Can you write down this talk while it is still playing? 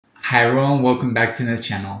Hi everyone, welcome back to the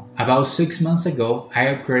channel. About 6 months ago, I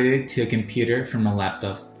upgraded to a computer from a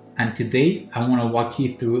laptop, and today I want to walk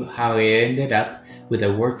you through how I ended up with a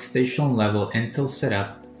workstation level Intel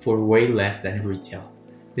setup for way less than retail.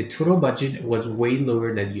 The total budget was way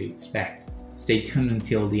lower than you'd expect. Stay tuned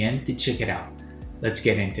until the end to check it out. Let's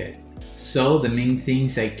get into it. So the main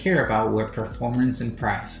things I care about were performance and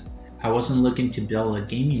price. I wasn't looking to build a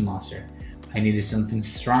gaming monster. I needed something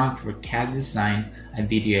strong for CAD design and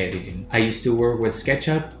video editing. I used to work with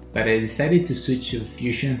SketchUp, but I decided to switch to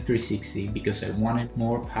Fusion 360 because I wanted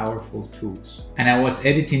more powerful tools. And I was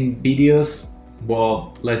editing videos,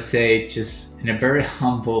 well, let's say just in a very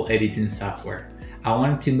humble editing software. I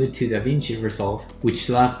wanted to move to DaVinci Resolve, which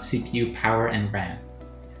loved CPU power and RAM.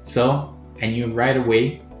 So I knew right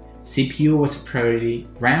away, CPU was a priority,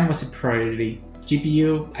 RAM was a priority,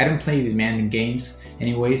 GPU, I don't play demanding games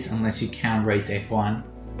anyways unless you count Race F1.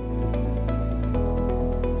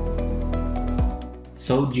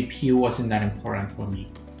 So GPU wasn't that important for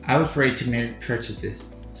me. I was ready to make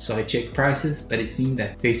purchases, so I checked prices, but it seemed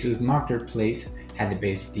that Facebook Marketplace had the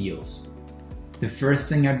best deals. The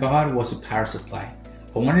first thing I bought was a power supply.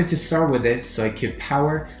 I wanted to start with it so I could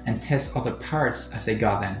power and test other parts as I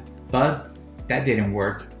got them, but that didn't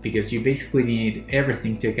work because you basically need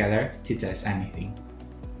everything together to test anything.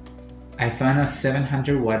 I found a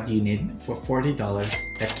 700 watt unit for $40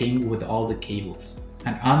 that came with all the cables,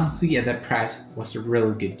 and honestly at that price was a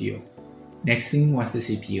really good deal. Next thing was the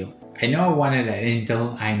CPU. I know I wanted an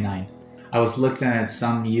Intel i9. I was looking at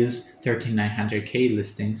some used 13900K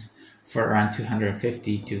listings for around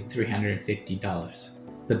 $250 to $350.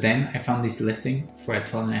 But then I found this listing for a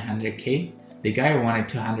 12900K. The guy wanted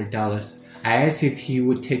 $200. I asked if he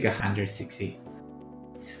would take $160,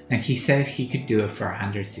 and he said he could do it for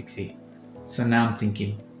 $160. So now I'm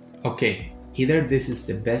thinking, okay, either this is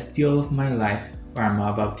the best deal of my life or I'm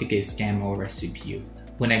about to get scammed over a CPU.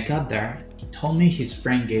 When I got there, he told me his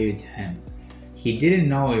friend gave it to him. He didn't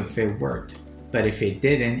know if it worked, but if it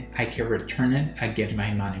didn't, I could return it and get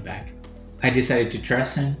my money back. I decided to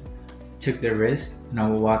trust him, took the risk, and I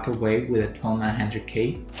will walk away with a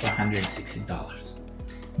 12900K for $160.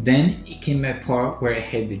 Then it came a part where I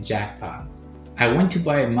hit the jackpot. I went to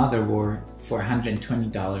buy a motherboard for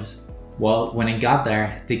 $120. Well, when I got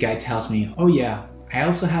there, the guy tells me, oh yeah, I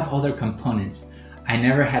also have other components. I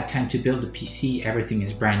never had time to build a PC, everything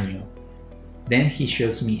is brand new. Then he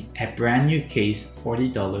shows me a brand new case,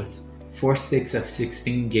 $40, 4 sticks of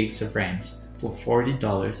 16 gigs of RAMs for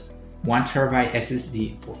 $40, 1 terabyte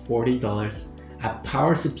SSD for $40, a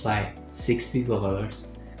power supply, $60,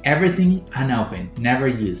 everything unopened, never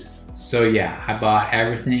used. So yeah, I bought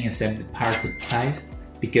everything except the power supplies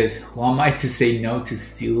because who am I to say no to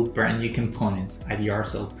steal brand new components at yard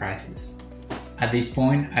sale prices? At this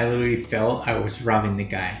point, I literally felt I was robbing the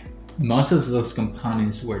guy. Most of those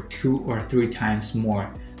components were 2 or 3 times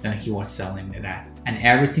more than he was selling it at, and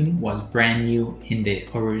everything was brand new in the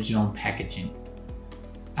original packaging.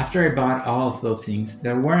 After I bought all of those things,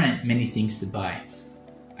 there weren't many things to buy.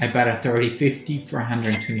 I bought a 3050 for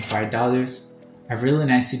 $125, a really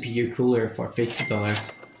nice CPU cooler for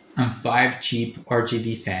 $50, and 5 cheap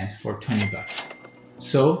RGB fans for $20.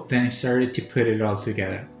 So then I started to put it all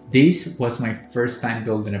together. This was my first time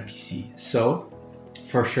building a PC, so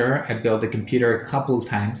for sure I built the computer a couple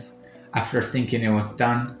times. After thinking it was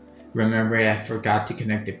done, remembering I forgot to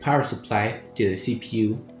connect the power supply to the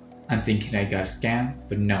CPU, I'm thinking I got scammed,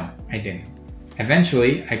 but no, I didn't.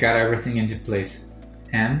 Eventually, I got everything into place,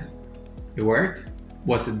 and it worked.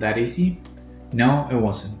 Was it that easy? No, it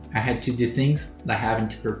wasn't. I had to do things like having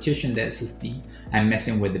to partition the SSD and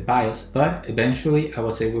messing with the BIOS, but eventually I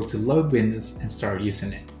was able to load Windows and start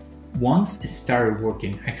using it. Once it started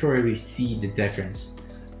working, I could already see the difference.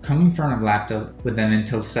 Coming from a laptop with an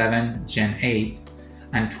Intel 7 Gen 8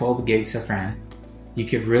 and 12 gigs of RAM, you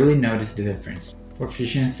could really notice the difference. For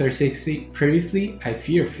Fusion 360, previously I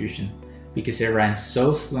feared Fusion because it ran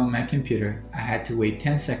so slow on my computer I had to wait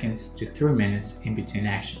 10 seconds to 3 minutes in between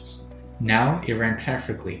actions. Now it ran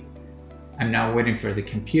perfectly. I'm not waiting for the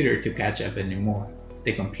computer to catch up anymore.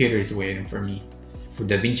 The computer is waiting for me. For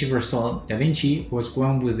DaVinci Resolve, DaVinci was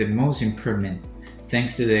one with the most improvement,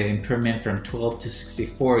 thanks to the improvement from 12 to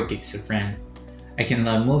 64 gigs of RAM. I can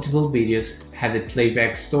load multiple videos, have the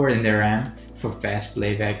playback stored in the RAM for fast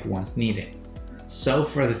playback once needed. So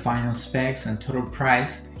for the final specs and total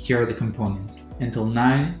price, here are the components. Intel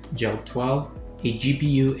 9, Gel 12, a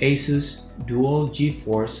GPU Asus Dual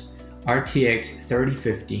GeForce RTX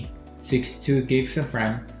 3050, 62 gigs of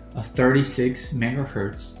RAM of 36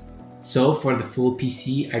 MHz. So for the full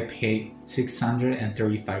PC I paid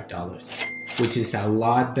 $635, which is a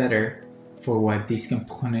lot better for what these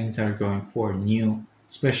components are going for new,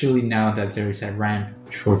 especially now that there is a RAM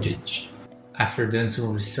shortage. After doing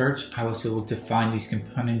some research, I was able to find these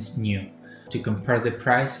components new, to compare the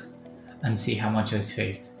price and see how much I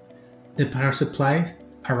saved. The power supply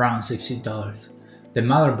around $60, the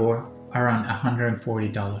motherboard around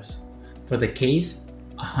 $140, for the case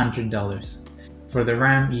 $100. For the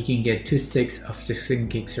RAM, you can get 2 sticks of 16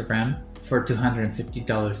 gigs of RAM for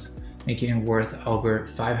 $250, making it worth over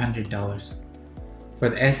 $500. For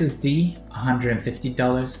the SSD,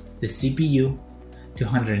 $150, the CPU,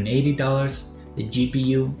 $280, the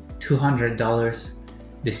GPU, $200,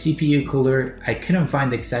 the CPU cooler, I couldn't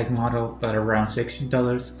find the exact model, but around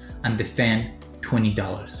 $60, and the fan,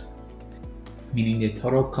 $20. Meaning the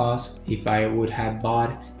total cost, if I would have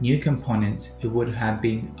bought new components, it would have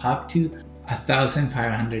been up to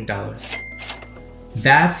 $1,500.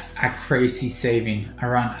 That's a crazy saving,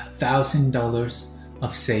 around $1,000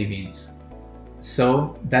 of savings.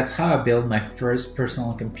 So that's how I built my first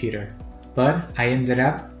personal computer. But I ended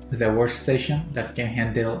up with a workstation that can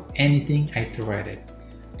handle anything I throw at it.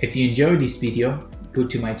 If you enjoyed this video, go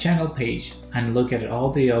to my channel page and look at all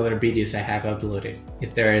the other videos I have uploaded.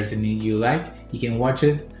 If there is any you like, you can watch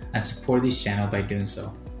it and support this channel by doing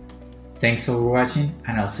so. Thanks for watching,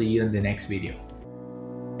 and I'll see you in the next video.